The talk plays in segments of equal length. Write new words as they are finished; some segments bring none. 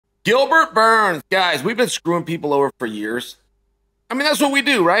Gilbert Burns. Guys, we've been screwing people over for years. I mean, that's what we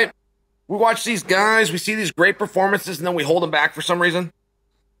do, right? We watch these guys, we see these great performances, and then we hold them back for some reason.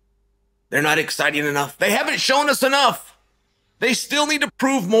 They're not exciting enough. They haven't shown us enough. They still need to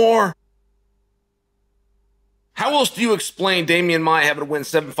prove more. How else do you explain Damian Maia having to win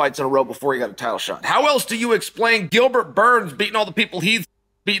 7 fights in a row before he got a title shot? How else do you explain Gilbert Burns beating all the people he's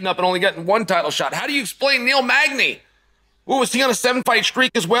beaten up and only getting 1 title shot? How do you explain Neil Magny? What, was he on a 7-fight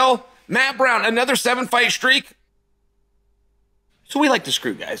streak as well? Matt Brown, another 7-fight streak? So we like to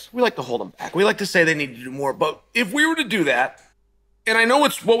screw guys. We like to hold them back. We like to say they need to do more. But if we were to do that, and I know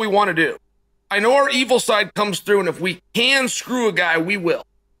it's what we want to do, I know our evil side comes through, and if we can screw a guy, we will.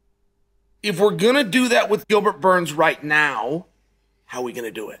 If we're going to do that with Gilbert Burns right now, how are we going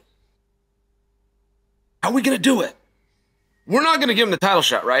to do it? How are we going to do it? We're not going to give him the title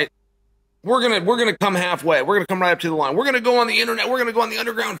shot, right? We're going to come halfway. We're going to come right up to the line. We're going to go on the internet. We're going to go on the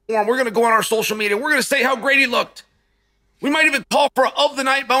underground forum. We're going to go on our social media. We're going to say how great he looked. We might even call for an of the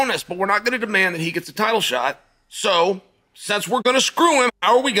night bonus, but we're not going to demand that he gets a title shot. So, since we're going to screw him,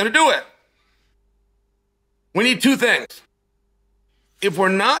 how are we going to do it? We need 2 things. If we're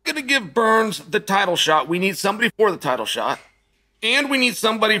not going to give Burns the title shot, we need somebody for the title shot, and we need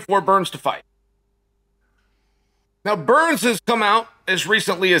somebody for Burns to fight. Now, Burns has come out as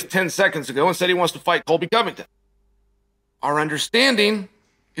recently as 10 seconds ago and said he wants to fight Colby Covington. Our understanding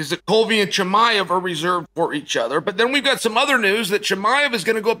is that Colby and Chimaev are reserved for each other, but then we've got some other news that Chimaev is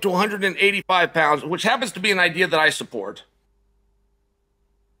going to go up to 185 pounds, which happens to be an idea that I support.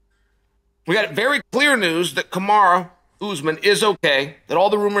 We got very clear news that Kamaru Usman is okay, that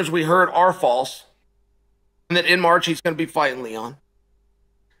all the rumors we heard are false, and that in March he's going to be fighting Leon.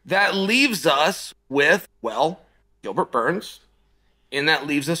 That leaves us with, well, Gilbert Burns, and that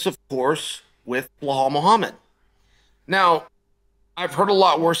leaves us, of course, with Belal Muhammad. Now, I've heard a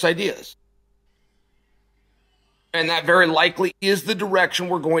lot worse ideas, and that very likely is the direction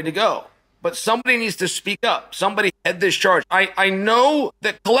we're going to go. But somebody needs to speak up. Somebody head this charge. I know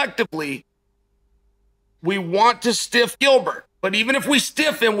that collectively we want to stiff Gilbert, but even if we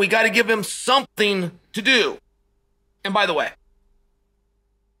stiff him, we got to give him something to do. And by the way,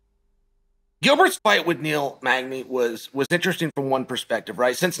 Gilbert's fight with Neil Magny was interesting from one perspective,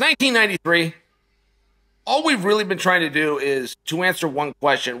 right? Since 1993, all we've really been trying to do is to answer one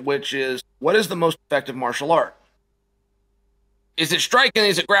question, which is, what is the most effective martial art? Is it striking?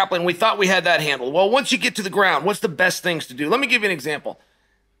 Is it grappling? We thought we had that handled. Well, once you get to the ground, what's the best things to do? Let me give you an example.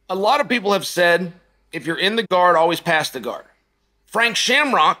 A lot of people have said, if you're in the guard, always pass the guard. Frank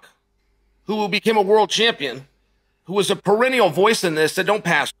Shamrock, who became a world champion, who was a perennial voice in this, said don't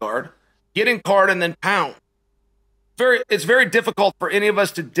pass guard. Get in guard and then pound. It's very difficult for any of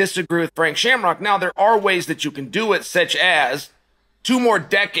us to disagree with Frank Shamrock. Now, there are ways that you can do it, such as 2 more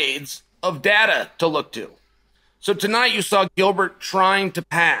decades of data to look to. So tonight you saw Gilbert trying to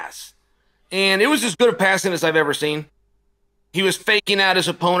pass, and it was as good a passing as I've ever seen. He was faking out his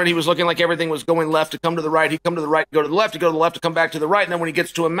opponent. He was looking like everything was going left to come to the right. He'd come to the right, go to the left, to go to the left, to come back to the right. And then when he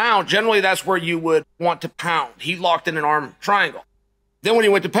gets to a mount, generally that's where you would want to pound. He locked in an arm triangle. Then when he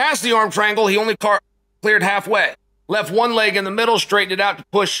went to pass the arm triangle, he only cleared halfway. Left one leg in the middle, straightened it out to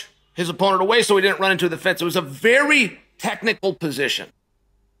push his opponent away so he didn't run into the fence. It was a very technical position.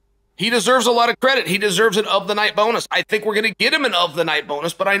 He deserves a lot of credit. He deserves an of the night bonus. I think we're going to get him an of the night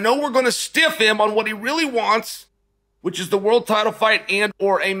bonus, but I know we're going to stiff him on what he really wants, which is the world title fight and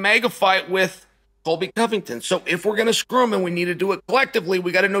or a mega fight with Colby Covington. So if we're going to screw him and we need to do it collectively,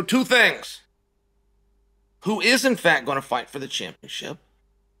 we got to know 2 things. Who is in fact going to fight for the championship?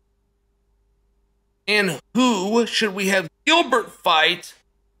 And who should we have Gilbert fight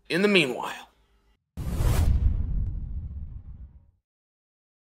in the meanwhile?